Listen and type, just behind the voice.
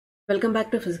Welcome back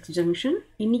to Physics Junction.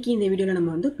 இன்னைக்கு இந்த வீடியோல நம்ம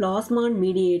வந்து plasma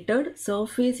mediated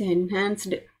surface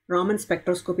enhanced Raman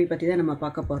Spectroscopy பத்தி தான் நம்ம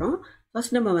பார்க்க போறோம்.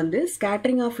 First நம்ம வந்து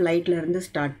scattering of lightல இருந்து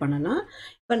ஸ்டார்ட் பண்ணலாம்.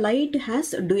 இப்ப light has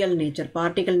dual nature,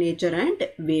 particle nature and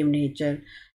wave nature.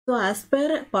 So as per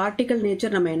particle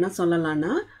nature நம்ம என்ன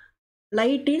சொல்லலாம்னா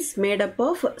light is made up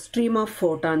of stream of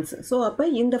photons. So அப்ப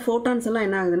இந்த photons எல்லாம்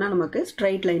என்ன ஆகுதுன்னா நமக்கு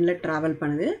straight lineல travel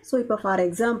பண்ணுது. So இப்ப for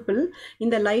example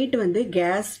இந்த light வந்து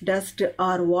gas, dust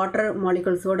or water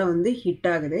molecules ஓட வந்து hit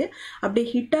ஆகுது. அப்படி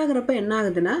hit ஆகுறப்ப என்ன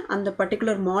ஆகுதுன்னா அந்த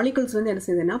particular molecules வந்து என்ன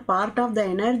செய்யுதுன்னா part of the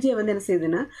energy வந்து என்ன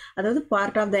செய்யுதுன்னா அதாவது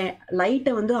part of the light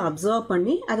வந்து absorb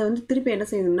பண்ணி அதை வந்து திருப்பி என்ன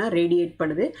செய்யுதுன்னா radiate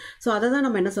பண்ணுது. So அதை தான்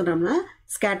நம்ம என்ன சொல்றோம்னா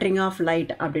scattering of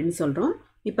light அப்படின்னு சொல்றோம்.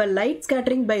 இப்போ light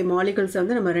scattering by molecules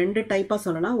வந்து நம்ம ரெண்டு டைப்பா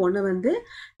சொல்லலாம். ஒன்னு வந்து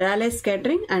Rayleigh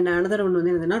scattering and another one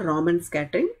வந்து என்னதுன்னா Raman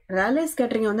scattering. Rayleigh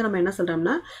scattering வந்து நம்ம என்ன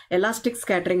சொல்றோம்னா elastic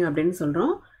scattering அப்படின்னு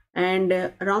சொல்றோம். And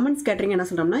Raman scattering என்ன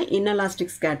சொல்றோம்னா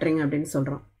inelastic scattering அப்படின்னு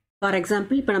சொல்றோம். ஃபார்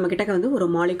எக்ஸாம்பிள் இப்போ நம்ம கிட்ட வந்து ஒரு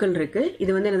மாலிகுல் இருக்கு.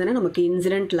 இது வந்து என்னதுன்னா நமக்கு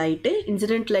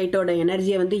இன்சிடென்ட் லைட்டோட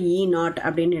எனர்ஜியை வந்து E0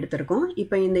 அப்படின்னு எடுத்திருக்கோம்.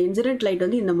 இப்போ இந்த இன்சிடென்ட் லைட்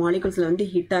வந்து இந்த மாலிகுல்ஸ்ல வந்து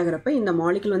ஹிட் ஆகுறப்ப இந்த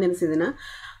மாலிகுல் வந்து என்ன செய்யுதுன்னா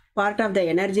part of the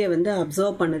energy வந்து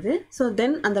absorb பண்ணுது. So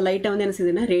then அந்த லைட்டை வந்து என்ன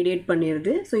செய்யுதுன்னா radiate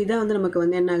பண்ணிடுது. ஸோ இதான் வந்து நமக்கு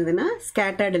வந்து என்ன ஆகுதுன்னா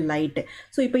scattered light.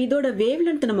 ஸோ இப்போ இதோட வேவ்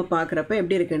லென்த் நம்ம பார்க்குறப்ப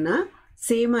எப்படி இருக்குன்னா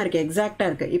சேமாக இருக்குது, எக்ஸாக்டாக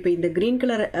இருக்குது. இப்போ இந்த green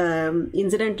colour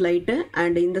incident light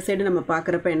and இந்த சைடு நம்ம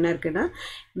பார்க்குறப்ப என்ன இருக்குன்னா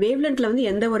வேவ் லென்த்தில் வந்து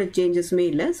எந்த ஒரு சேஞ்சஸுமே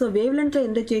இல்லை. ஸோ வேவ் லென்த்தில்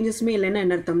எந்த சேஞ்சஸுமே இல்லைன்னா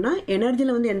என்ன அர்த்தம்னா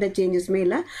எனர்ஜியில் வந்து எந்த சேஞ்சஸுமே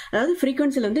இல்லை, அதாவது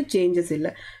ஃப்ரீக்வன்சியில் வந்து சேஞ்சஸ்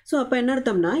இல்லை. ஸோ அப்போ என்ன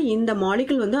அர்த்தம்னா இந்த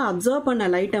மாலிகுல் வந்து அப்சர்வ்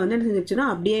பண்ண லைட்டை வந்து என்ன செஞ்சிச்சுன்னா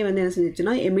அப்படியே வந்து என்ன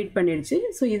செஞ்சிச்சுன்னா எமிட் பண்ணிடுச்சு.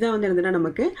 ஸோ இதான் வந்து என்னதுன்னா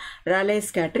நமக்கு Rayleigh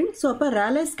scattering. ஸோ அப்போ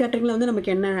Rayleigh scatteringல வந்து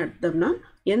நமக்கு என்ன அர்த்தம்னா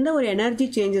எந்த ஒரு எனர்ஜி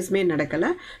சேஞ்சஸுமே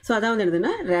நடக்கலை. ஸோ அதான் வந்து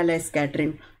என்னதுன்னா Rayleigh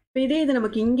scattering. இப்போ இதே இது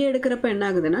நமக்கு இங்கே எடுக்கிறப்ப என்ன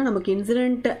ஆகுதுன்னா நமக்கு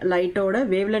இன்சிடென்ட் லைட்டோட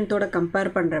வேவ் லென்த்தோட கம்பேர்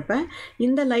பண்ணுறப்ப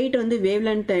இந்த லைட் வந்து வேவ்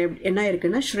லென்த் என்ன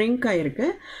இருக்குன்னா ஷ்ரிங்க் ஆகிருக்கு.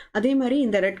 அதே மாதிரி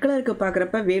இந்த ரெட் கலருக்கு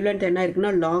பார்க்குறப்ப வேவ் லென்த் என்ன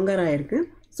இருக்குன்னா லாங்கர் ஆகிருக்கு.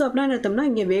 ஸோ அப்படின்னா என்ன அர்த்தம்னா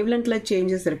இங்கே வேவ் லென்த்தில்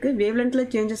சேஞ்சஸ் இருக்குது. வேவ் லென்த்தில்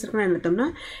சேஞ்சஸ் இருக்குன்னா என்ன அர்த்தம்னா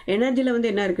எனர்ஜியில்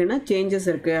வந்து என்ன இருக்குன்னா சேஞ்சஸ்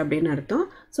இருக்குது அப்படின்னு அர்த்தம்.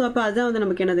 ஸோ அப்போ அதுதான் வந்து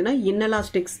நமக்கு என்னதுன்னா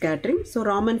inelastic scattering, so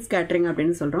Raman scattering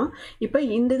அப்படின்னு சொல்கிறோம். இப்போ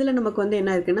இந்த இதில் நமக்கு வந்து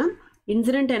என்ன இருக்குன்னா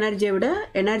இன்சிடென்ட் எனர்ஜியை விட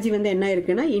எனர்ஜி வந்து என்ன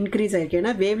இருக்குன்னா இன்க்ரீஸ் ஆகிருக்கு.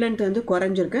 ஏன்னா வேவ் லென்த் வந்து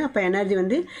குறைஞ்சிருக்கு, அப்போ எனர்ஜி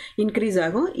வந்து இன்க்ரீஸ்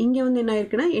ஆகும். இங்கே வந்து என்ன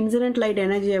இருக்குன்னா இன்சிடென்ட் லைட்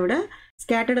எனர்ஜியை விட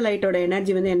ஸ்கேட்டர்டு லைட்டோட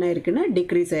எனர்ஜி வந்து என்ன இருக்குன்னா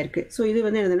டிக்ரீஸ் ஆயிருக்கு. ஸோ இது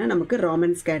வந்து என்னதுன்னா நமக்கு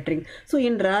Raman scattering. So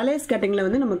in Rayleigh ஸ்கேட்டரிங்கில்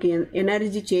வந்து நமக்கு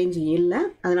எனர்ஜி சேஞ்ச் இல்லை,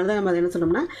 அதனால தான் நம்ம அதை என்ன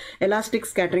சொல்கிறோம்னா எலாஸ்டிக்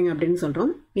ஸ்கேட்டரிங் அப்படின்னு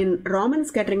சொல்கிறோம். இன் ராமன்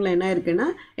ஸ்கேட்டரிங்கில் என்ன இருக்குன்னா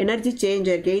எனர்ஜி சேஞ்ச்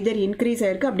ஆயிருக்கு, எய்தர் இன்க்ரீஸ்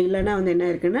ஆயிருக்கு அப்படி இல்லைன்னா வந்து என்ன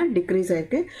இருக்குன்னா டிக்ரீஸ்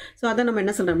ஆயிருக்கு. ஸோ அதை நம்ம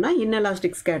என்ன சொல்கிறோம்னா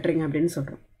இன்எலாஸ்டிக் ஸ்கேட்டரிங் அப்படின்னு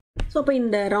சொல்கிறோம். ஸோ இப்போ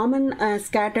இந்த ராமன்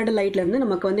ஸ்கேட்டர்டு லைட்லேருந்து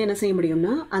நமக்கு வந்து என்ன செய்ய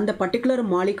முடியும்னா அந்த பர்டிகுலர்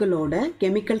மாலிகுலோட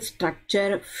கெமிக்கல்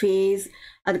ஸ்ட்ரக்சர், ஃபேஸ்,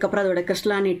 அதுக்கப்புறம் அதோட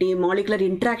கிறிஸ்டலானிட்டி, மாலிகுலர்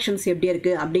இன்ட்ராக்ஷன்ஸ் எப்படி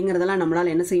இருக்குது அப்படிங்கிறதெல்லாம்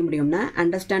நம்மளால் என்ன செய்ய முடியும்னா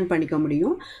அண்டர்ஸ்டாண்ட் பண்ணிக்க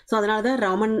முடியும். ஸோ அதனால தான்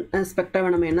ராமன் ஸ்பெக்ட்ராவை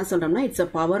நம்ம என்ன சொல்கிறோம்னா it's a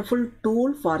powerful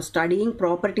tool for studying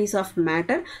properties of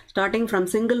matter starting from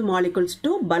single molecules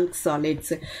to bulk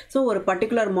solids. So ஒரு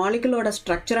பர்டிகுலர் மாலிகுலோட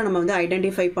ஸ்ட்ரக்சரை நம்ம வந்து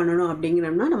ஐடென்டிஃபை பண்ணணும்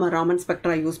அப்படிங்கிறோம்னா நம்ம ராமன்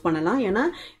ஸ்பெக்ட்ரா யூஸ் பண்ணலாம். ஏன்னா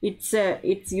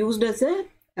it's used as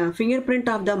finger print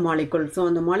of the molecule. So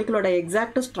அந்த மாலிகுலோட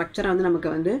எக்ஸாக்ட் ஸ்ட்ரக்சரை வந்து நமக்கு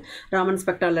வந்து ராமன்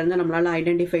ஸ்பெக்ட்ராலேருந்து நம்மளால்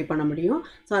ஐடென்டிஃபை பண்ண முடியும்.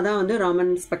 ஸோ அதான் வந்து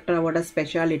ராமன் ஸ்பெக்ட்ராவோட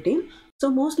ஸ்பெஷாலிட்டி. ஸோ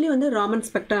மோஸ்ட்லி வந்து ராமன்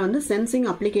ஸ்பெக்ட்ரா வந்து சென்சிங்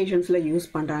அப்ளிகேஷன்ஸில் யூஸ்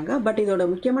பண்ணுறாங்க. பட் இதோட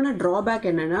முக்கியமான ட்ராபேக்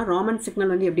என்னென்னா ராமன்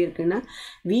சிக்னல் வந்து எப்படி இருக்குன்னா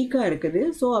வீக்காக இருக்குது.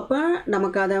 ஸோ அப்போ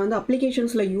நமக்கு அதை வந்து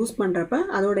அப்ளிகேஷன்ஸில் யூஸ் பண்ணுறப்ப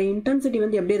அதோட இன்டென்சிட்டி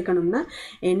வந்து எப்படி இருக்கணும்னா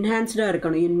என்ஹான்ஸ்டாக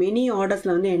இருக்கணும், இன் மெனி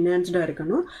ஆர்டர்ஸில் வந்து என்ஹான்ஸ்டாக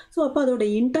இருக்கணும். ஸோ அப்போ அதோட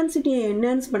இன்டென்சிட்டியை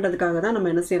என்ஹான்ஸ் பண்ணுறதுக்காக தான்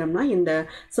நம்ம என்ன செய்கிறோம்னா இந்த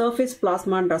சர்ஃபேஸ்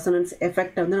பிளாஸ்மா ரெசனன்ஸ்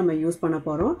எஃபெக்டை வந்து நம்ம யூஸ் பண்ண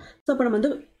போகிறோம். ஸோ அப்போ நம்ம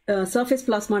வந்து சர்ஃபேஸ்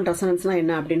பிளாஸ்மா ரெசனன்ஸ்லாம்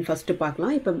என்ன அப்படின்னு ஃபஸ்ட்டு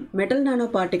பார்க்கலாம். இப்போ மெட்டல் நானோ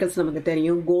பார்ட்டிகல்ஸ் நமக்கு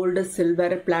தெரியும், கோல்டு,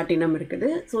 சில்வர், பிளாட்டினம் இருக்குது.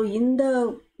 ஸோ இந்த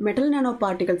மெட்டல் நானோ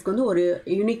பார்ட்டிகல்ஸ்க்கு வந்து ஒரு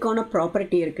யூனிக்கான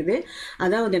ப்ராப்பர்ட்டி இருக்குது.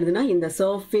 அதாவது என்னதுன்னா இந்த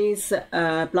சர்ஃபேஸ்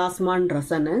பிளாஸ்மான்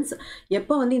ரெசனன்ஸ்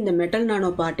எப்போ வந்து இந்த மெட்டல் நானோ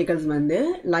பார்ட்டிகல்ஸ் வந்து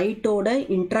லைட்டோட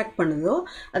இன்ட்ராக்ட் பண்ணுதோ,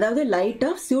 அதாவது லைட்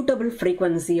ஆஃப் சூட்டபிள்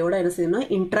ஃப்ரீக்வன்சியோட என்ன செய்யணும்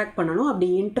இன்ட்ராக்ட் பண்ணணும். அப்படி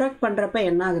இன்ட்ராக்ட் பண்ணுறப்ப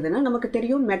என்ன ஆகுதுன்னா நமக்கு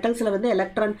தெரியும் மெட்டல்ஸில் வந்து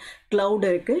எலக்ட்ரான் கிளவுட்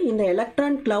இருக்குது. இந்த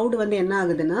எலக்ட்ரான் கிளவுட் வந்து என்ன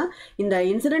ஆகுதுன்னா இந்த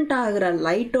இன்சிடென்ட் ஆகிற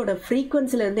லைட்டோட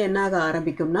ஃப்ரீக்வன்சிலேருந்து என்ன ஆக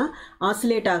ஆரம்பிக்கும்னா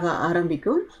ஆசிலேட் ஆக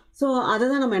ஆரம்பிக்கும். ஸோ அதை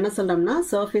தான் நம்ம என்ன சொல்கிறோம்னா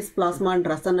சர்ஃபேஸ் பிளாஸ்மான்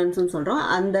ரெசனன்ஸ்னு சொல்கிறோம்.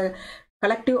 அந்த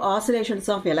கலெக்டிவ் ஆசிலேஷன்ஸ்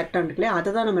ஆஃப் எலக்ட்ரான் இருக்குல்ல அதை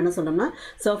தான் நம்ம என்ன சொல்கிறோம்னா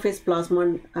சர்ஃபேஸ்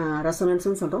பிளாஸ்மான்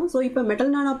ரெசனன்ஸ்னு சொல்கிறோம். ஸோ இப்போ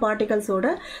மெட்டல் நானோ பார்ட்டிகல்ஸோட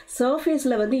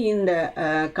சர்ஃபேஸில் வந்து இந்த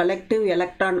கலெக்டிவ்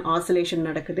எலக்ட்ரான் ஆசிலேஷன்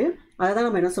நடக்குது. அதை தான்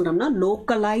நம்ம என்ன சொல்கிறோம்னா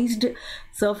லோக்கலைஸ்டு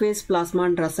சர்ஃபேஸ் பிளாஸ்மா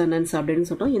ரெசனன்ஸ் அப்படின்னு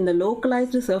சொல்கிறோம். இந்த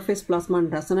லோக்கலைஸ்டு சர்ஃபேஸ் பிளாஸ்மா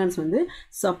ரெசனன்ஸ் வந்து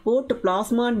support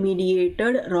plasma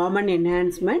mediated Raman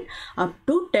enhancement up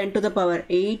to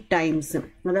 10⁸ times.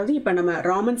 அதாவது இப்போ நம்ம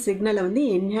ராமன் சிக்னலை வந்து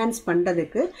என்ஹான்ஸ்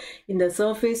பண்ணுறதுக்கு இந்த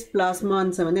சர்ஃபேஸ்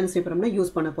பிளாஸ்மான்ஸை வந்து என்ன செய்ய போகிறோம்னா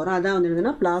யூஸ் பண்ண போகிறோம். அதான் வந்து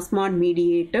என்னதுன்னா பிளாஸ்மா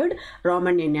மீடியேட்டட்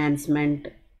ராமன் என்ஹான்ஸ்மெண்ட்.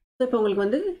 இப்போ உங்களுக்கு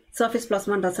வந்து சர்ஃபேஸ்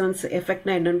பிளாஸ்மா ரெசனன்ஸ்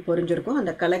எஃபெக்ட்னா என்னன்னு புரிஞ்சிருக்கும்.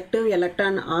 அந்த கலெக்டிவ்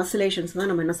எலக்ட்ரான் ஆசிலேஷன்ஸ் தான்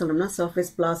நம்ம என்ன சொல்கிறோம்னா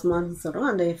சர்ஃபேஸ் பிளாஸ்மான்னு சொல்கிறோம்.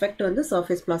 அந்த எஃபெக்ட் வந்து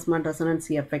surface plasma resonance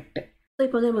effect. So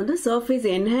இப்போ வந்து சர்ஃபேஸ்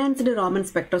என்ஹான்ஸ்டு ராமன்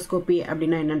ஸ்பெக்ட்ரோஸ்கோபி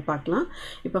அப்படின்னா என்னென்னு பார்க்கலாம்.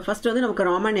 இப்போ ஃபர்ஸ்ட் வந்து நமக்கு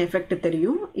ராமன் எஃபெக்ட்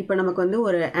தெரியும். இப்போ நமக்கு வந்து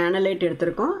ஒரு ஆனலைட்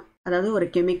எடுத்திருக்கோம், அதாவது ஒரு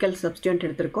கெமிக்கல் சப்ஸ்டியூண்ட்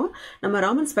எடுத்திருக்கோம். நம்ம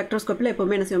ராமன் ஸ்பெக்ட்ரோஸ்கோப்பில்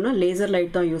எப்போவுமே என்ன செய்வோம்னா லேசர்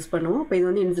லைட் தான் யூஸ் பண்ணுவோம். இப்போ இது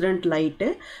வந்து இன்சிடென்ட் லைட்டு.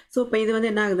 ஸோ இப்போ இது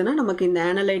வந்து என்ன ஆகுதுன்னா நமக்கு இந்த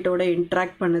ஆனலைட்டோட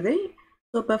இன்ட்ராக்ட் பண்ணுது.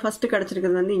 ஸோ இப்போ ஃபஸ்ட்டு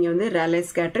கிடச்சிருக்கிறது வந்து இங்கே வந்து ரேலே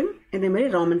ஸ்கேட்டரிங், இதேமாரி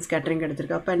ராமன் ஸ்கேட்டரிங்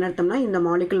கிடச்சிருக்கு. அப்போ என்ன அர்த்தம்னா இந்த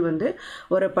மாலிகுல் வந்து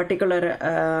ஒரு பர்டிகுலர்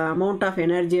அமௌண்ட் ஆஃப்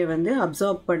எனர்ஜியை வந்து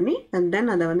அப்சார்ப் பண்ணி அண்ட்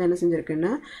தென் அதை வந்து என்ன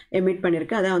செஞ்சுருக்குன்னா எமிட்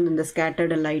பண்ணியிருக்கு. அதான் வந்து இந்த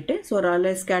scattered light. So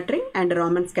Rayleigh scattering and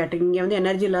Raman scattering. இங்கே வந்து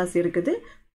எனர்ஜி லாஸ் இருக்குது,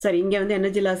 சரி இங்கே வந்து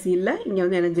எனர்ஜி லாஸ் இல்லை, இங்கே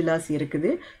வந்து எனர்ஜி லாஸ் இருக்குது.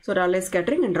 So Rayleigh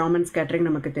scattering and Raman scattering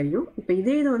நமக்கு தெரியும். இப்போ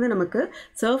இதே இது வந்து நமக்கு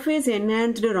சர்ஃபேஸ்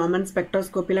என்ஹான்ஸ்டு ராமன்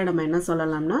ஸ்பெக்ட்ரோஸ்கோப்பியில் நம்ம என்ன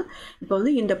சொல்லலாம்னா இப்போ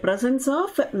வந்து இந்த presence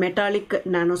of metallic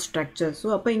nano structure. So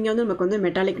அப்போ இங்கே வந்து நமக்கு வந்து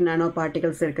மெட்டாலிக் நானோ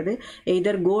பார்ட்டிகல்ஸ் இருக்குது.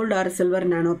 Either gold R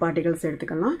silver nano particles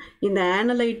எடுத்துக்கலாம். இந்த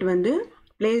ஆனலைட் வந்து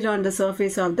placed on the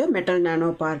surface of the metal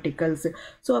nanoparticles.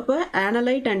 So அப்போ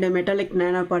ஆனலைட் அண்ட் மெட்டாலிக்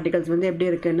நானோ பார்ட்டிகல்ஸ் வந்து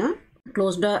எப்படி இருக்குன்னா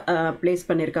க்ளோஸ்டாக ப்ளேஸ்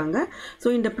பண்ணியிருக்காங்க. ஸோ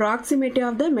இந்த ப்ராக்சிமிட்டி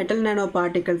ஆஃப் த மெட்டல் நானோ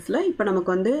பார்ட்டிகல்ஸில் இப்போ நமக்கு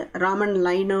வந்து ராமன்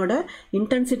லைனோட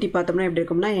இன்டென்சிட்டி பார்த்தோம்னா எப்படி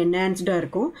இருக்கும்னா என்ஹான்ஸ்டாக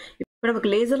இருக்கும். இப்போ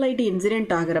நமக்கு லேசர் லைட்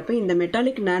இன்சிடென்ட் ஆகிறப்ப இந்த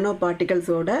மெட்டாலிக் நானோ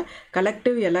பார்ட்டிகல்ஸோட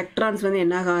கலெக்டிவ் எலக்ட்ரான்ஸ் வந்து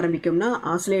என்ன ஆக ஆரம்பிக்கும்னா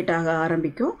ஆசிலேட் ஆக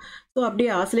ஆரம்பிக்கும். ஸோ அப்படியே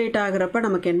ஆசிலேட் ஆகிறப்ப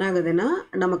நமக்கு என்ன ஆகுதுன்னா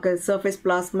நமக்கு சர்ஃபேஸ்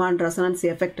பிளாஸ்மா ரெசனன்ஸ்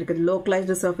எஃபெக்ட் இருக்குது,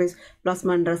 localised surface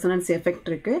plasma resonance effect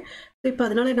இருக்குது. ஸோ இப்போ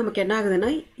அதனால நமக்கு என்ன ஆகுதுன்னா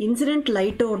இன்சிடென்ட்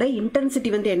லைட்டோட இன்டென்சிட்டி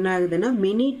வந்து என்ன ஆகுதுன்னா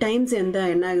மெனி டைம்ஸ்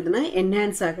என்ன ஆகுதுன்னா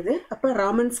என்ஹான்ஸ் ஆகுது. அப்போ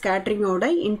ராமன் ஸ்கேட்டரிங்கோட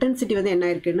இன்டென்சிட்டி வந்து என்ன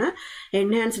இருக்குன்னா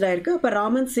என்ஹான்ஸ்டாக இருக்குது. அப்போ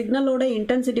ராமன் சிக்னலோட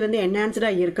இன்டென்சிட்டி வந்து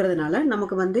என்ஹான்ஸ்டாக இருக்கிறதுனால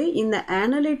நமக்கு வந்து இந்த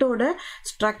ஆனலைட்டோட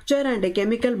ஸ்ட்ரக்சர் அண்ட்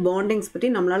கெமிக்கல் பாண்டிங்ஸ் பற்றி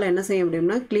நம்மளால் என்ன செய்ய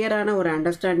முடியும்னா கிளியரான ஒரு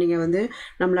அண்டர்ஸ்டாண்டிங்கை வந்து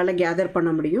நம்மளால் கேதர் பண்ண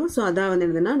முடியும். ஸோ அதான் வந்து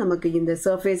என்னதுன்னா நமக்கு இந்த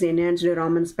surface enhanced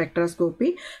Raman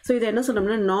spectroscopy. So இது என்ன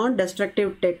சொல்லணும்னா நான்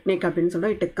டெஸ்ட்ரக்டிவ் டெக்னிக் அப்படின்னு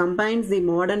சொல்கிறோம். It combines the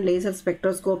modern laser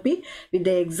spectroscopy with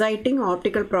the exciting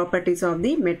optical properties of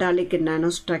the metallic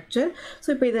nanostructure. So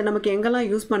இப்போ இதை நமக்கு எங்கெல்லாம்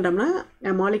யூஸ் பண்ணுறோம்னா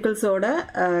மாலிகுல்ஸோட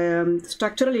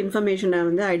ஸ்ட்ரக்சரல் இன்ஃபர்மேஷனை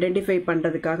வந்து ஐடென்டிஃபை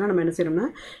பண்ணுறதுக்காக நம்ம என்ன செய்யறோம்னா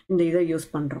இந்த இதை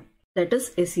யூஸ் பண்ணுறோம். That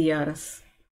is SERS.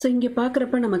 ஸோ இங்கே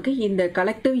பார்க்குறப்ப நமக்கு இந்த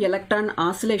கலெக்டிவ் எலக்ட்ரான்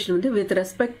ஆசிலேஷன் வந்து with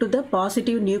respect to the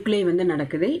positive நியூக்ளியை வந்து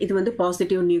நடக்குது. இது வந்து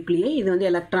பாசிட்டிவ் நியூக்ளியை, இது வந்து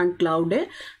எலக்ட்ரான் கிளவுடு.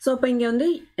 ஸோ அப்போ இங்கே வந்து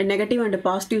நெகட்டிவ் அண்ட்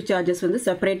பாசிட்டிவ் சார்ஜஸ் வந்து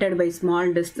செப்பரேட்டட் பை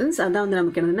ஸ்மால் டிஸ்டன்ஸ். அதான் வந்து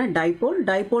நமக்கு என்னதுன்னா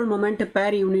டைபோல் மொமெண்ட்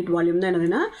பேர் யூனிட் வால்யூம் தான்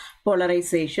என்னதுன்னா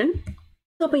போலரைசேஷன்.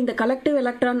 ஸோ அப்போ இந்த கலெக்டிவ்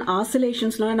எலக்ட்ரான்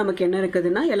ஆசிலேஷன்ஸ்னால நமக்கு என்ன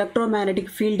இருக்குதுன்னா எலக்ட்ரோமேக்னெட்டிக்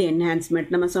ஃபீல்டு என்ஹான்ஸ்மெண்ட்.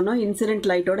 நம்ம சொன்னோம் இன்சிடென்ட்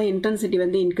லைட்டோட இன்டென்சிட்டி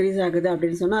வந்து இன்க்ரீஸ் ஆகுது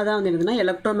அப்படின்னு சொன்னால் அதான் வந்து என்னதுன்னா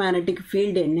எலக்ட்ரோமேக்னெட்டிக்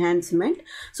ஃபீல்டு என்ஹான்ஸ்மெண்ட்.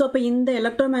 ஸோ அப்போ இந்த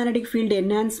எலக்ட்ரோமேக்னெட்டிக் ஃபீல்டு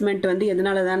என்ஹான்ஸ்மெண்ட் வந்து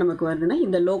எதனால தான் நமக்கு வருதுன்னா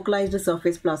இந்த லோக்கலைஸ்டு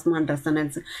சர்ஃபேஸ் பிளாஸ்மா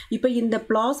ரெசனன்ஸ். இப்போ இந்த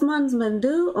பிளாஸ்மான்ஸ்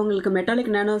வந்து உங்களுக்கு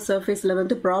மெட்டாலிக் நானோ சர்ஃபேஸில்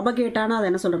வந்து ப்ராபகேட் ஆனால் அதை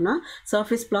என்ன சொல்கிறோம்னா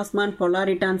சர்ஃபேஸ் பிளாஸ்மான்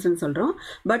பொலாரிட்டான்ஸ்ன்னு சொல்கிறோம்.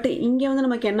 பட் இங்கே வந்து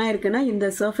நமக்கு என்ன இருக்குன்னா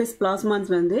இந்த சர்ஃபேஸ்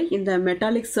பிளாஸ்மான்ஸ் வந்து இந்த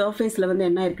மெட்டாலிக் சர்ஃபேஸில் வந்து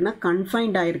என்ன இருக்குன்னா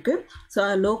கன்ஃபைன்ட் ஆயிருக்கு. ஸோ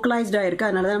லோக்கலைஸ்டாக இருக்குது.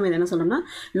 அதனால தான் நம்ம என்ன சொல்கிறோம்னா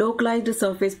லோக்கலைஸ்டு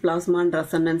சர்ஃபேஸ் பிளாஸ்மான்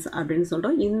ரெசனன்ஸ் அப்படின்னு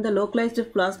சொல்கிறோம். இந்த லோக்கலைஸ்டு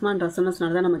பிளாஸ்மான்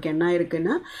ரெசனன்ஸ்னால தான் நமக்கு என்ன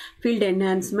இருக்குன்னா field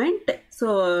enhancement. So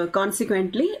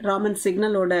consequently Raman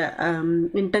சிக்னலோட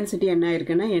intensity என்ன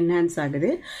இருக்குன்னா என்ஹான்ஸ் ஆகுது.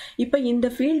 இப்போ இந்த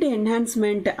field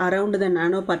enhancement around the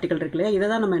nano particle இருக்கு இல்லையா, இதை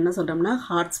தான் நம்ம என்ன சொல்கிறோம்னா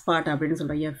ஹாட் ஸ்பாட் அப்படின்னு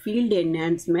சொல்கிறோம். எ field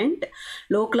enhancement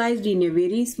localised in a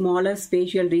very smaller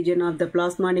spatial region of the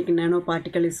பிளாஸ்மானிக் nano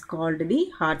particle is called the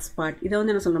hot spot. இதை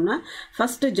வந்து என்ன சொல்கிறோம்னா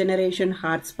ஃபர்ஸ்ட் ஜெனரேஷன்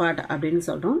ஹாட் ஸ்பாட் அப்படின்னு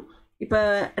சொல்கிறோம். இப்போ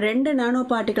 2 நானோ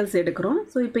பார்ட்டிகல்ஸ் எடுக்கிறோம்.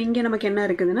 ஸோ இப்போ இங்கே நமக்கு என்ன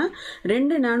இருக்குதுன்னா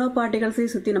 2 நானோ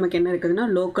பார்ட்டிகல்ஸையும் சுற்றி நமக்கு என்ன இருக்குதுன்னா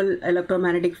லோக்கல்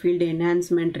எலக்ட்ரோமேக்னெட்டிக் ஃபீல்டு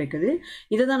என்ஹான்ஸ்மெண்ட் இருக்குது.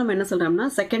 இதை தான் நம்ம என்ன சொல்கிறோம்னா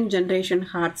செகண்ட் ஜென்ரேஷன்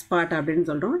ஹாட் ஸ்பாட் அப்படின்னு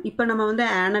சொல்கிறோம். இப்போ நம்ம வந்து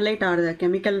ஆனலைட் ஆர்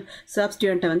கெமிக்கல்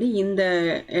சப்ஸ்டியூண்ட்டை வந்து இந்த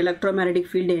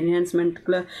எலக்ட்ரோமேக்னெட்டிக் ஃபீல்டு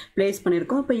என்ஹான்ஸ்மெண்ட்டுக்குள்ளே பிளேஸ்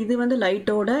பண்ணியிருக்கோம். இப்போ இது வந்து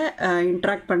லைட்டோட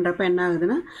இன்ட்ராக்ட் பண்ணுறப்ப என்ன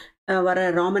ஆகுதுன்னா வர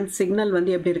ராமன் சிக்னல்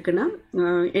வந்து எப்படி இருக்குன்னா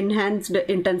என்ஹான்ஸ்டு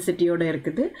இன்டென்சிட்டியோட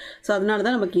இருக்குது. ஸோ அதனால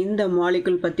தான் நமக்கு இந்த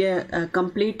மாலிகுல் பற்றிய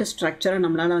கம்ப்ளீட் ஸ்ட்ரக்சரை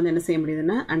நம்மளால் வந்து என்ன செய்ய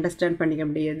முடியுதுன்னா அண்டர்ஸ்டாண்ட் பண்ணிக்க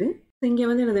முடியுது. இங்கே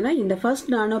வந்து என்னதுன்னா இந்த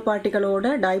ஃபர்ஸ்ட் நானோ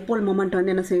பார்ட்டிகளோட டைபோல் மொமெண்ட்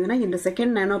வந்து என்ன செய்யுதுன்னா இந்த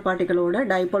செகண்ட் நானோ பார்ட்டிகளோட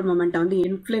டைபோல் மொமெண்ட்டை வந்து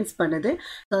இன்ஃப்ளூயன்ஸ் பண்ணுது.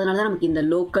 ஸோ அதனால தான் நமக்கு இந்த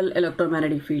லோக்கல்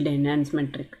எலக்ட்ரோமேக்னெட்டிக் ஃபீல்டு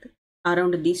என்ஹான்ஸ்மெண்ட் இருக்குது.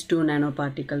 around these two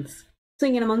nanoparticles. So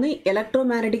இங்கே நம்ம வந்து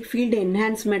எலக்ட்ரோமேக்னெட்டிக் ஃபீல்டு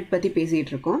என்ஹான்ஸ்மெண்ட் பற்றி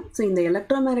பேசிகிட்டு இருக்கோம். ஸோ இந்த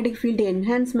எலக்ட்ரோமேக்னெட்டிக் ஃபீல்டு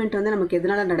என்ஹான்ஸ்மெண்ட் வந்து நமக்கு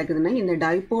எதனால் நடக்குதுன்னா இந்த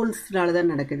டைபோல்ஸ்னால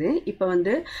தான் நடக்குது. இப்போ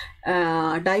வந்து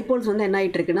டைபோல்ஸ் வந்து என்ன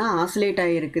ஆகிட்டு இருக்குன்னா ஆசிலேட்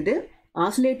ஆகிருக்குது.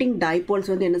 ஆசிலேட்டிங்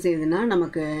டைபோல்ஸ் வந்து என்ன செய்யுதுன்னா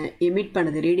நமக்கு எமிட்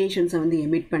பண்ணுது, ரேடியேஷன்ஸை வந்து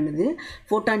எமிட் பண்ணுது,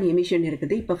 ஃபோட்டான் எமிஷன்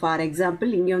இருக்குது. இப்போ ஃபார் எக்ஸாம்பிள்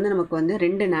இங்கே வந்து நமக்கு வந்து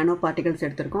 2 நானோ பார்ட்டிகல்ஸ்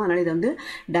எடுத்திருக்கோம், அதனால் இது வந்து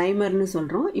டைமர்னு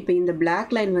சொல்கிறோம். இப்போ இந்த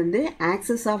பிளாக் லைன் வந்து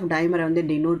ஆக்சஸ் ஆஃப் டைமரை வந்து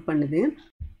டினோட் பண்ணுது.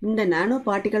 இந்த நானோ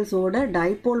பார்ட்டிகல்ஸோட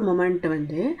டைபோல் மொமெண்ட்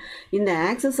வந்து இந்த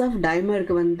ஆக்சஸ் ஆஃப்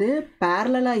டைமருக்கு வந்து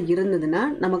பேரலாக இருந்ததுன்னா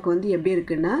நமக்கு வந்து எப்படி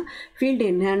இருக்குன்னா ஃபீல்டு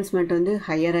என்ஹான்ஸ்மெண்ட் வந்து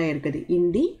ஹையராக இருக்குது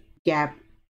இன் தி கேப்.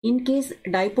 இன்கேஸ்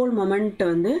டைபோல் மொமெண்ட்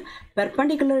வந்து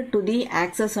perpendicular to the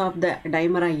axis of the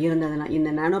டைமராக இருந்ததுன்னா இந்த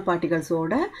நானோ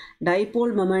பார்ட்டிகல்ஸோட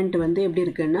டைபோல் மொமெண்ட் வந்து எப்படி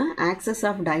இருக்குன்னா ஆக்சஸ்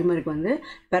ஆஃப் டைமருக்கு வந்து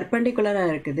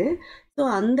பெர்பெண்டிகுலராக இருக்குது. ஸோ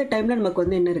அந்த டைமில் நமக்கு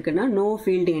வந்து என்ன இருக்குன்னா நோ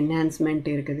ஃபீல்டு என்ஹான்ஸ்மெண்ட்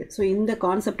இருக்குது. ஸோ இந்த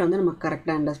கான்செப்ட் வந்து நமக்கு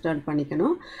கரெக்டாக அண்டர்ஸ்டாண்ட்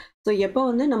பண்ணிக்கணும். ஸோ எப்போ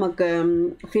வந்து நமக்கு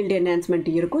ஃபீல்டு என்ஹான்ஸ்மெண்ட்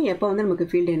இருக்கும், எப்போ வந்து நமக்கு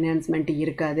ஃபீல்டு என்ஹான்ஸ்மெண்ட்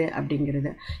இருக்காது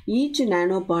அப்படிங்கிறது. Each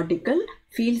nano particle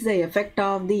feels the effect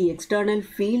of the external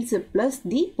fields plus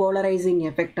the polarizing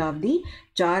effect of the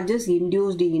charges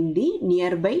induced in the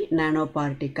nearby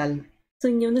nanoparticle. So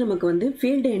இங்கே வந்து நமக்கு வந்து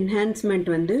ஃபீல்டு என்ஹான்ஸ்மெண்ட்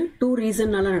வந்து 2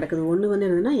 ரீசன்னால நடக்குது. ஒன்று வந்து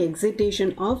என்னதுன்னா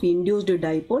excitation of induced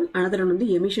dipole, another ஒன்று வந்து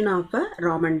emission of a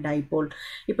Raman dipole.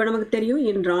 இப்போ நமக்கு தெரியும்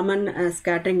இன் ராமன்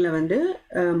ஸ்கேட்டரிங்கில் வந்து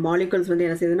மாலிகுல்ஸ் வந்து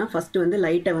என்ன செய்யுதுன்னா ஃபஸ்ட்டு வந்து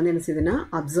லைட்டை வந்து என்ன செய்யுதுன்னா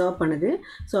அப்சர்வ் பண்ணுது.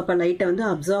 ஸோ அப்போ லைட்டை வந்து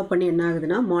அப்சர்வ் பண்ணி என்ன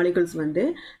ஆகுதுன்னா மாலிகுல்ஸ் வந்து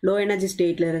லோ எனர்ஜி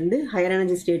ஸ்டேட்லேருந்து ஹையர்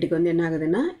எனர்ஜி ஸ்டேட்டுக்கு வந்து என்ன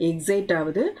ஆகுதுன்னா எக்ஸைட்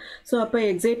ஆகுது. ஸோ அப்போ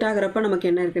எக்ஸைட் ஆகிறப்ப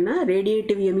நமக்கு என்ன இருக்குன்னா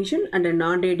ரேடியேட்டிவ் எமிஷன் அண்ட்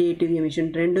நான் ரேடியேட்டிவ்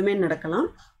எமிஷன் ரெண்டுமே நடக்கலாம்.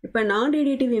 இப்போ நான்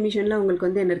ரேடியேட்டிவ் எமிஷனில் உங்களுக்கு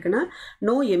வந்து என்ன இருக்குன்னா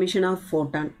no emission of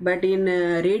photon, but in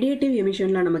radiative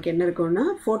எமிஷனில் நமக்கு என்ன இருக்குன்னா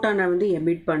ஃபோட்டானை வந்து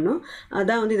எமிட் பண்ணும்.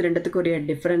 அதான் வந்து இது ரெண்டுத்துக்கு ஒரு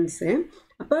டிஃப்ரென்ஸு.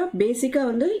 அப்போ பேசிக்காக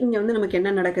வந்து இங்கே வந்து நமக்கு என்ன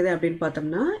நடக்குது அப்படின்னு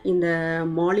பார்த்தோம்னா இந்த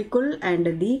molecule and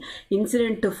the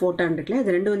incident photon இருக்குல்ல,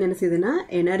 இது ரெண்டும் வந்து என்ன செய்யுதுன்னா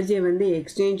எனர்ஜியை வந்து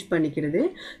எக்ஸ்சேஞ்ச் பண்ணிக்கிறது.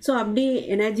 ஸோ அப்படி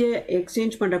எனர்ஜியை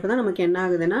எக்ஸ்சேஞ்ச் பண்ணுறப்ப தான் நமக்கு என்ன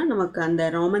ஆகுதுன்னா நமக்கு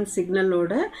அந்த ராமன்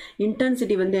சிக்னலோட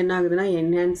இன்டென்சிட்டி வந்து என்ன ஆகுதுன்னா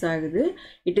என்ஹான்ஸ் ஆகுது.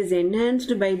 It is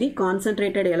enhanced by the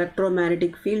concentrated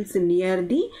electromagnetic fields near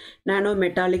the nano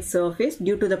metallic surface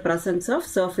due to the presence of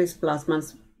surface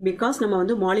பிளாஸ்மாஸ். Because நம்ம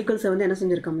வந்து மாலிகுல்ஸை வந்து என்ன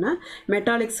செஞ்சுருக்கோம்னா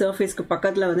மெட்டாலிக் சர்ஃபேஸ்க்கு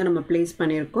பக்கத்தில் வந்து நம்ம பிளேஸ்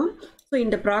பண்ணியிருக்கோம். ஸோ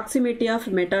இந்த ப்ராக்சிமிட்டி ஆஃப்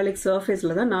மெட்டாலிக்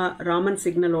சர்ஃபேஸில் தான் ராமன்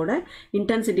சிக்னலோட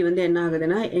இன்டென்சிட்டி வந்து என்ன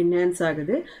ஆகுதுன்னா என்ஹான்ஸ்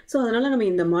ஆகுது. ஸோ அதனால் நம்ம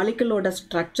இந்த மாலிகுலோட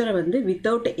ஸ்ட்ரக்சரை வந்து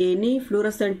வித்தவுட் எனி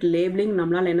ஃப்ளூரசன்ட் லேபிளிங்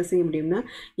நம்மளால் என்ன செய்ய முடியும்னா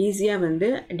ஈஸியாக வந்து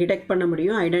டிடெக்ட் பண்ண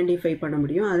முடியும், ஐடென்டிஃபை பண்ண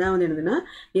முடியும். அதான் வந்து என்னதுன்னா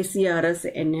SCRS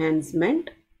என்ஹான்ஸ்மெண்ட்.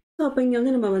 ஸோ அப்போ இங்கே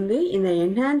வந்து நம்ம வந்து இந்த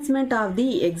என்ஹான்ஸ்மெண்ட் ஆஃப் தி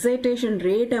எக்ஸைட்டேஷன்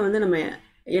ரேட்டை வந்து நம்ம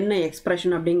என்ன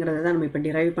எக்ஸ்பிரஷன் அப்படிங்கிறத தான் நம்ம இப்போ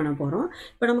டிரைவ் பண்ண போகிறோம்.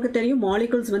 இப்போ நமக்கு தெரியும்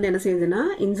மாலிகுல்ஸ் வந்து என்ன செய்யுதுன்னா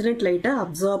இன்சிடென்ட் லைட்டை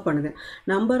அப்சார்ப் பண்ணுது.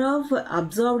 Number of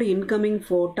absorbed incoming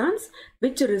photons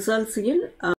which results in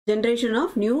generation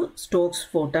of new Stokes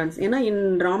photons. ஏன்னா இன்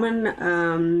ராமன்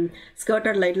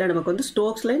ஸ்கர்ட்டட் லைட்டில் நமக்கு வந்து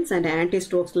Stokes lines and anti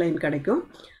Stokes line கிடைக்கும்.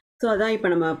 ஸோ அதான்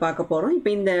இப்போ நம்ம பார்க்க போகிறோம்.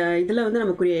 இப்போ இந்த இதில் வந்து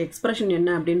நமக்குரிய எக்ஸ்பிரஷன்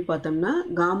என்ன அப்படின்னு பார்த்தோம்னா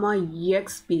காமா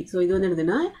EXP. ஸோ இது வந்து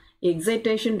என்னதுன்னா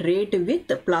எக்ஸைட்டேஷன் ரேட்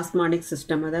வித் பிளாஸ்மானிக்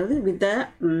சிஸ்டம், அதாவது வித்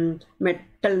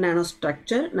மெட்டல் நானோ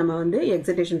ஸ்ட்ரக்சர். நம்ம வந்து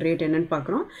எக்ஸைட்டேஷன் ரேட் என்னன்னு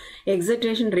பார்க்குறோம்.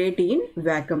 எக்ஸைட்டேஷன் ரேட் இன்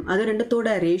வேக்கம், அது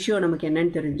ரெண்டுத்தோட ரேஷியோ நமக்கு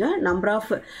என்னன்னு தெரிஞ்சால் number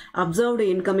of observed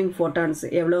incoming photons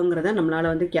எவ்வளோங்கிறத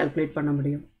நம்மளால் வந்து கேல்குலேட் பண்ண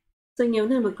முடியும். ஸோ இங்கே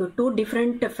வந்து நமக்கு 2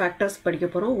 டிஃப்ரெண்ட் ஃபேக்டர்ஸ் படிக்க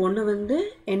போகிறோம். ஒன்று வந்து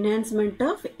என்ஹான்ஸ்மெண்ட்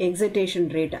ஆஃப் எக்ஸைட்டேஷன்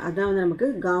ரேட், அதான் வந்து நமக்கு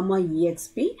காமா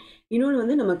EXP. இன்னொன்று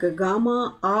வந்து நமக்கு காமா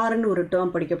ஆர்னு ஒரு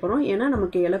டேர்ம் படிக்க போகிறோம். ஏன்னா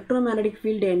நமக்கு எலக்ட்ரோமேக்னெட்டிக்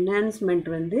ஃபீல்டு என்ஹான்ஸ்மெண்ட்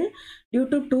வந்து டியூ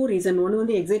டு 2 ரீசன். ஒன்று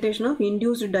வந்து எக்ஸைட்டேஷன் ஆஃப்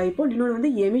இன்டியூஸ்டு டைபோல், இன்னொன்று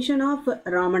வந்து emission of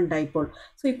Raman dipole.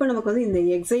 So இப்போ நமக்கு வந்து இந்த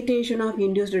எக்ஸைட்டேஷன் ஆஃப்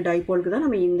இன்டியூஸ்டு டைபோலுக்கு தான்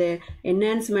நம்ம இந்த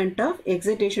என்ஹான்ஸ்மெண்ட் ஆஃப்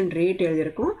எக்ஸைட்டேஷன் ரேட்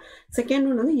எழுதியிருக்கோம். செகண்ட்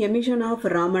ஒன்று வந்து emission of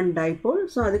Raman dipole.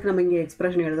 So அதுக்கு நம்ம இங்கே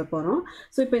எக்ஸ்பிரஷன் எழுத போகிறோம்.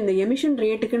 ஸோ இப்போ இந்த எமிஷன்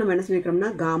ரேட்டுக்கு நம்ம என்ன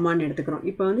சொல்லிக்கிறோம்னா காமான்னு எடுத்துக்கிறோம்.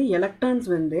 இப்போ வந்து எலக்ட்ரான்ஸ்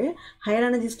வந்து ஹையர்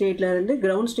எனர்ஜி ஸ்டேட்லேருந்து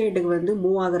கிரவுண்ட் ஸ்டேட்டுக்கு வந்து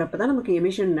மூவ் ஆகிறப்ப தான் நமக்கு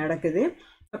எமிஷன் நடக்குது.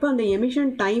 அப்போ அந்த எமிஷன்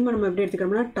டைமை நம்ம எப்படி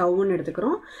எடுத்துக்கிறோம்னா டவுன்னு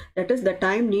எடுத்துக்கிறோம். That is the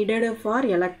time needed for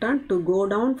electron to go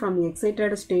down from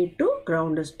excited state to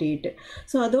ground state.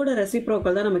 So அதோட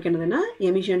ரெசிப்ரோக்கல் தான் நமக்கு என்னதுன்னா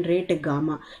எமிஷன் ரேட்டு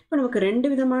காமா. இப்போ நமக்கு 2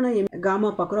 விதமான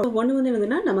காமா பார்க்குறோம். ஒன்று வந்து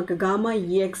என்னதுன்னா நமக்கு gamma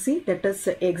EXC, that is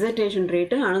excitation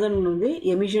rate, another ஒன்று வந்து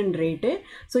emission rate.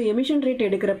 So emission rate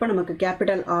எடுக்கிறப்ப நமக்கு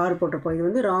கேபிட்டல் R போட்டிருப்போம். இது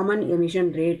வந்து ராமன்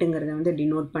எமிஷன் ரேட்டுங்கிறத வந்து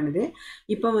டினோட் பண்ணுது.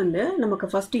 இப்போ வந்து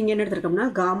நமக்கு ஃபர்ஸ்ட் இங்கே என்ன எடுத்துருக்கோம்னா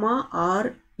காமா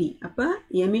RP. அப்போ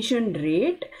emission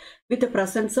rate with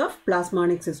presence of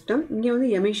பிளாஸ்மானிக் system. இங்கே வந்து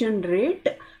emission rate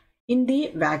in the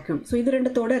vacuum. So இது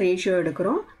ரெண்டத்தோட ரேஷியோ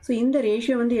எடுக்கிறோம். ஸோ இந்த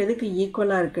ரேஷியோ வந்து எதுக்கு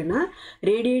ஈக்குவலாக இருக்குன்னா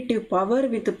radiative power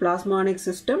with பிளாஸ்மானிக்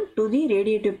system to the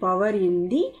radiative power in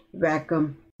the vacuum.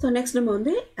 So next நம்ம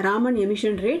வந்து ராமன்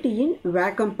எமிஷன் ரேட் இன்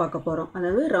வேக்கம் பார்க்க போகிறோம்.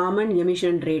 அதாவது Raman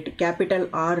emission rate capital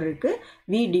R இருக்கு,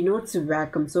 we denotes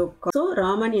vacuum. So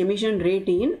Raman emission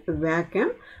rate in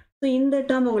vacuum. So இந்த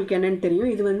டேர்ம் உங்களுக்கு என்னன்னு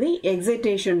தெரியும், இது வந்து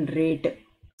excitation rate.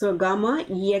 So gamma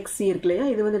EXE இருக்கு இல்லையா,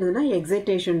 இது வந்து என்னதுன்னா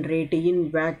excitation rate in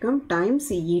vacuum times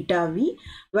eta we,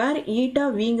 where eta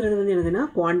விங்கிறது வந்து என்னதுன்னா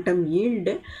குவாண்டம்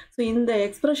ஈல்டு. ஸோ இந்த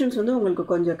எக்ஸ்பிரஷன்ஸ் வந்து உங்களுக்கு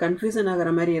கொஞ்சம் கன்ஃபியூஷன்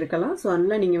ஆகிற மாதிரி இருக்கலாம். ஸோ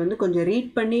அதனால் நீங்கள் வந்து கொஞ்சம்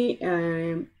ரீட் பண்ணி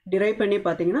டிரைவ் பண்ணி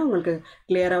பார்த்தீங்கன்னா உங்களுக்கு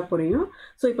கிளியராக புரியும்.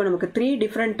 ஸோ இப்போ நமக்கு 3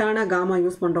 டிஃப்ரெண்ட்டான காமா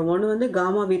யூஸ் பண்ணுறோம். ஒன்று வந்து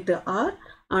காமா வித் ஆர்,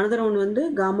 அனதர் ஒன்று வந்து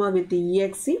காமா வித்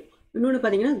இஎக்ஸி, இன்னொன்று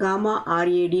பார்த்தீங்கன்னா காமா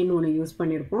ஆர்ஏடின்னு ஒன்று யூஸ்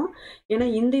பண்ணியிருப்போம். ஏன்னா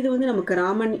இந்த இது வந்து நமக்கு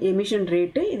ராமன் எமிஷன்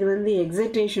ரேட்டு, இது வந்து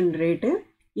எக்ஸைட்டேஷன் ரேட்டு.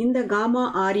 இந்த காமா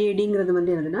ஆர்ஏடிங்கிறது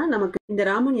வந்து என்னதுன்னா நமக்கு இந்த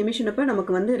ராமன் எமிஷன் அப்போ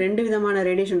நமக்கு வந்து 2 விதமான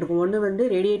ரேடியேஷன் இருக்கும். ஒன்று வந்து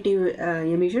ரேடியேட்டிவ்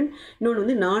எமிஷன், இன்னொன்று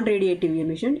வந்து நான் ரேடியேட்டிவ்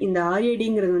எமிஷன். இந்த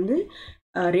ஆர்ஏடிங்கிறது வந்து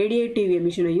ரேடியேட்டிவ்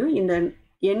எமிஷனையும், இந்த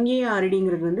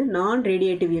என்ஏஆர்டிங்கிறது வந்து நான்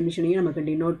ரேடியேட்டிவ் எமிஷனையும் நமக்கு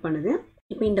டினோட் பண்ணுது.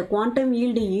 இப்போ இந்த குவாண்டம்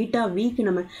ஈல்டு ஈட்டா வீக்கு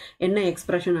நம்ம என்ன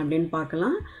எக்ஸ்பிரஷன் அப்படின்னு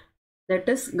பார்க்கலாம். That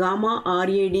is gamma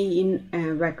RAD in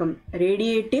vacuum,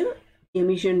 radiative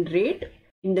emission rate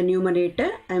in the numerator.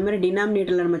 அதே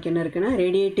denominator நமக்கு என்ன இருக்குன்னா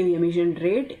radiative emission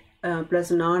rate plus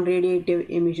non-radiative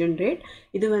emission rate.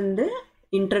 இது வந்து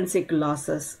intrinsic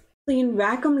losses. So in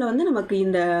vacuumல வந்து நமக்கு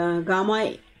இந்த gamma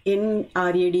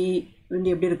NRAD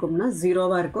வந்து எப்படி இருக்கும்னா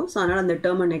 0வா இருக்கும். ஸோ அதனால் அந்த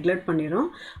டேர்மை நெக்லெக்ட் பண்ணிடும்.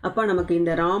 அப்போ நமக்கு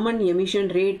இந்த ராமன் எமிஷன்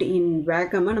ரேட் இன்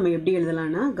வேக்கமை நம்ம எப்படி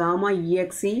எழுதலாம்னா gamma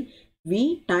EXE V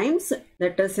times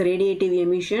that is radiative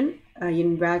emission in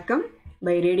vacuum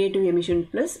by radiative emission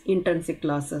plus intrinsic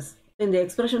losses. இந்த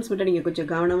எக்ஸ்பிரஷன்ஸ் மட்டும் நீங்கள் கொஞ்சம்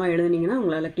கவனமாக எழுதுனீங்கன்னா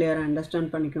உங்களால் கிளியராக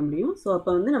அண்டர்ஸ்டாண்ட் பண்ணிக்க முடியும். ஸோ அப்போ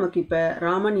வந்து நமக்கு இப்போ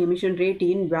ராமன் எமிஷன் ரேட்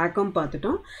இன் வேக்கம்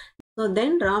பார்த்துட்டோம். So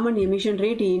then Raman emission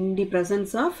rate in the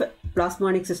presence of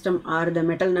பிளாஸ்மானிக் system R the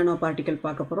metal nano particle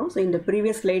பார்க்க போகிறோம். ஸோ இந்த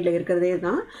ப்ரீவியஸ் ஸ்லைடில் இருக்கிறதே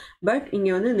தான், பட்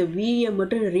இங்கே வந்து இந்த வியை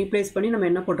மட்டும் ரீப்ளேஸ் பண்ணி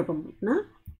நம்ம என்ன போட்டிருப்போம்னா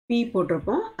P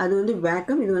போட்டிருப்போம். அது வந்து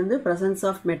வேக்கம், இது வந்து presence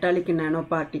of metallic nano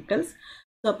particles.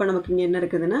 So அப்போ நமக்கு இங்கே என்ன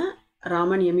இருக்குதுன்னா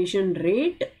Raman emission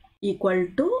rate equal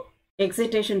to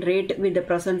excitation rate with the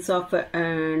presence of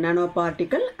nano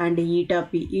particle and eta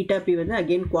B. Eta B வந்து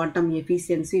again quantum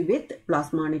efficiency with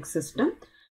பிளாஸ்மானிக் system.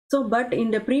 So but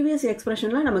இந்த previous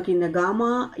எக்ஸ்பிரஷனில் நமக்கு இந்த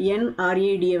gamma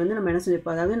என்ஆர்ஏடியை வந்து நம்ம என்ன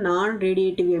செஞ்சிருப்போம், அதாவது நான்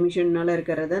ரேடியேட்டிவ் எமிஷன்னால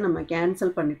இருக்கிறத நம்ம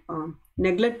கேன்சல் பண்ணியிருப்போம்,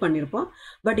 நெக்லெக்ட் பண்ணியிருப்போம்.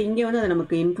 பட் இங்கே வந்து அதை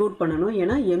நமக்கு இன்க்ளூட் பண்ணணும்.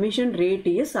 ஏன்னா emission rate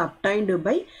is obtained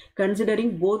by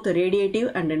considering both radiative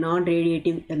and நான்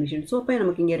ரேடியேட்டிவ் எமிஷன். ஸோ அப்போ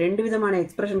நமக்கு இங்கே 2 விதமான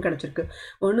எக்ஸ்பிரஷன் கிடச்சிருக்கு.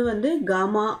 ஒன்று வந்து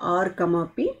gamma R comma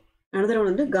B, another one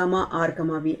வந்து gamma r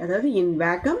comma v, அதாவது in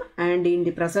vacuum and in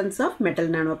the presence of metal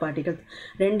nanoparticles.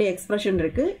 2 expression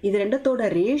இருக்கு. இது ரெண்டத்தோட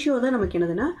ரேஷியோ தான் நமக்கு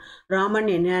என்னதுன்னா Raman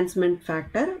enhancement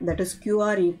factor, that is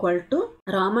QR equal to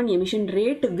Raman emission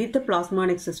rate with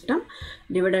பிளாஸ்மானிக் system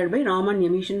divided by Raman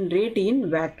emission rate in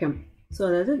vacuum. So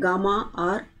அதாவது gamma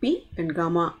RB and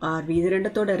gamma RV இது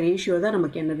ரெண்டத்தோட ratio தான்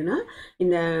நமக்கு என்னதுன்னா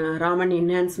இந்த ராமன்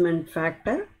என்ஹான்ஸ்மெண்ட்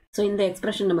ஃபேக்டர். ஸோ இந்த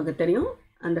எக்ஸ்பிரஷன் நமக்கு தெரியும்,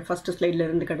 அந்த ஃபர்ஸ்ட் ஸ்லைடில்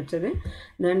இருந்து கிடச்சது.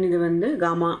 தென் இது வந்து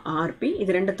காமா ஆர்பி,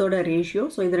 இது ரெண்டத்தோட ரேஷியோ.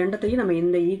 ஸோ இது ரெண்டத்தையும் நம்ம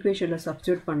இந்த ஈக்குவேஷனில்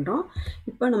சப்ஸ்டியூட் பண்ணுறோம்.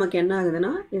 இப்போ நமக்கு என்ன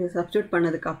ஆகுதுன்னா இது சப்ஸ்டியூட்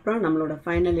பண்ணதுக்கப்புறம் நம்மளோட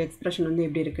ஃபைனல் எக்ஸ்பிரஷன் வந்து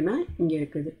எப்படி இருக்குன்னா இங்கே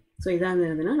இருக்குது. ஸோ இதாக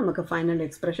இருந்ததுன்னா நமக்கு ஃபைனல்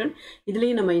எக்ஸ்பிரஷன்.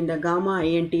 இதுலேயும் நம்ம இந்த காமா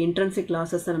ஐஎன்டி இன்ட்ரன்சிக்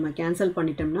லாஸஸை நம்ம கேன்சல்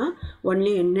பண்ணிட்டோம்னா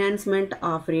only enhancement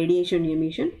of radiation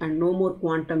emission and no more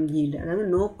quantum yield, அதாவது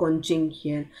no கொஞ்சிங்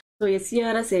here. So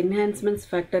SCRS enhancements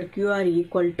factor QR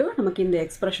equal to நமக்கு இந்த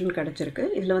எக்ஸ்பிரஷன் கிடச்சிருக்கு.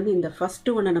 இதில் வந்து இந்த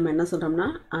ஃபஸ்ட்டு ஒன்று நம்ம என்ன சொல்கிறோம்னா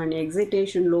and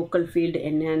excitation local field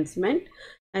enhancement.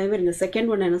 அதேமாதிரி இந்த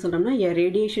செகண்ட் ஒன்று என்ன சொல்கிறோம்னா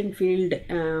ரேடியேஷன் ஃபீல்டு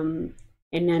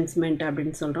என்ஹான்ஸ்மெண்ட்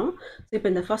அப்படின்னு சொல்கிறோம். ஸோ இப்போ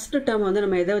இந்த ஃபஸ்ட்டு டேர்ம் வந்து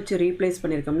நம்ம எதை வச்சு replace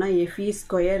பண்ணியிருக்கோம்னா FE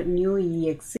square new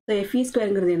EX. So FE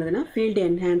ஸ்கொயருங்கிறது என்னதுன்னா ஃபீல்டு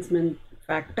என்ஹான்ஸ்மெண்ட்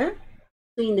ஃபேக்டர்.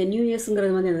 ஸோ இந்த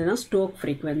நியூஎஸ்ங்கிறது வந்து என்னதுன்னா ஸ்டோக்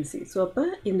ஃப்ரீக்வன்சி. ஸோ அப்போ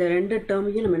இந்த 2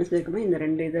 டேர்மையும் நம்ம என்ன சொல்லியிருக்கோம்னா இந்த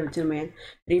 2 இதை வச்சு நம்ம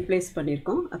ரீப்ளேஸ்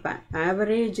பண்ணியிருக்கோம். அப்போ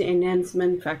ஆவரேஜ்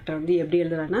என்ஹான்ஸ்மெண்ட் ஃபேக்டர் வந்து எப்படி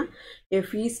எழுதுறாங்கன்னா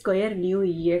FE square new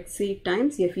EXC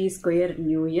times FE square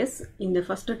new S. இந்த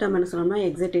ஃபஸ்ட்டு டேர்ம் என்ன சொல்லணும்னா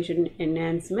எக்ஸைட்டேஷன்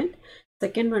என்ஹான்ஸ்மெண்ட்,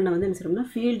 செகண்ட் ஒன்னை வந்து என்ன சொல்லணும்னா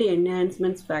field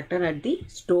enhancements factor at the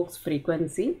Stokes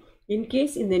frequency.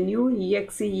 In case இந்த new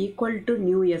EXC equal to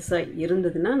new SI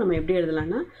இருந்ததுன்னா நம்ம எப்படி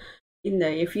எழுதலாம்னா இந்த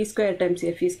FE ஸ்கொயர் டைம்ஸ்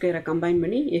FE ஸ்கொயரை கம்பைன்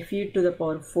பண்ணி FE to the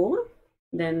power 4,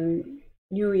 then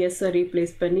new எஸ்ஸை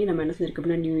replace பண்ணி நம்ம என்ன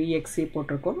செஞ்சுருக்கோம்னா நியூ EXC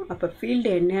போட்டிருக்கோம். அப்போ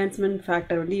ஃபீல்டு என்ஹான்ஸ்மெண்ட்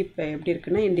ஃபேக்டர் வந்து இப்போ எப்படி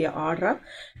இருக்குன்னா இந்த order of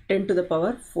 10 to the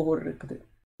power 4 இருக்குது.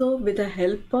 So with the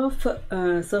help of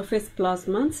surface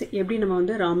பிளாஸ்மாஸ் எப்படி நம்ம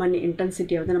வந்து ராமன்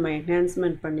இன்டென்சிட்டியை வந்து நம்ம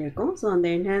என்ஹான்ஸ்மெண்ட் பண்ணியிருக்கோம். ஸோ அந்த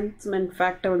என்ஹான்ஸ்மெண்ட்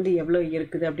ஃபேக்டர் வந்து எவ்வளோ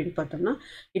இருக்குது அப்படின்னு பார்த்தோம்னா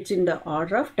it's in the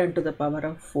order of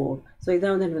 10⁴. So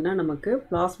இதான் வந்து என்னதுன்னா நமக்கு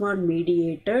பிளாஸ்மான்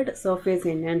mediated surface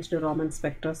enhanced Raman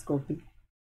spectroscopy.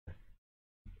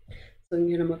 So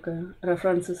இங்கே நமக்கு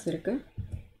ரெஃபரன்சஸ் இருக்குது.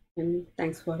 அண்ட்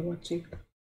தேங்க்ஸ் ஃபார் வாட்சிங்.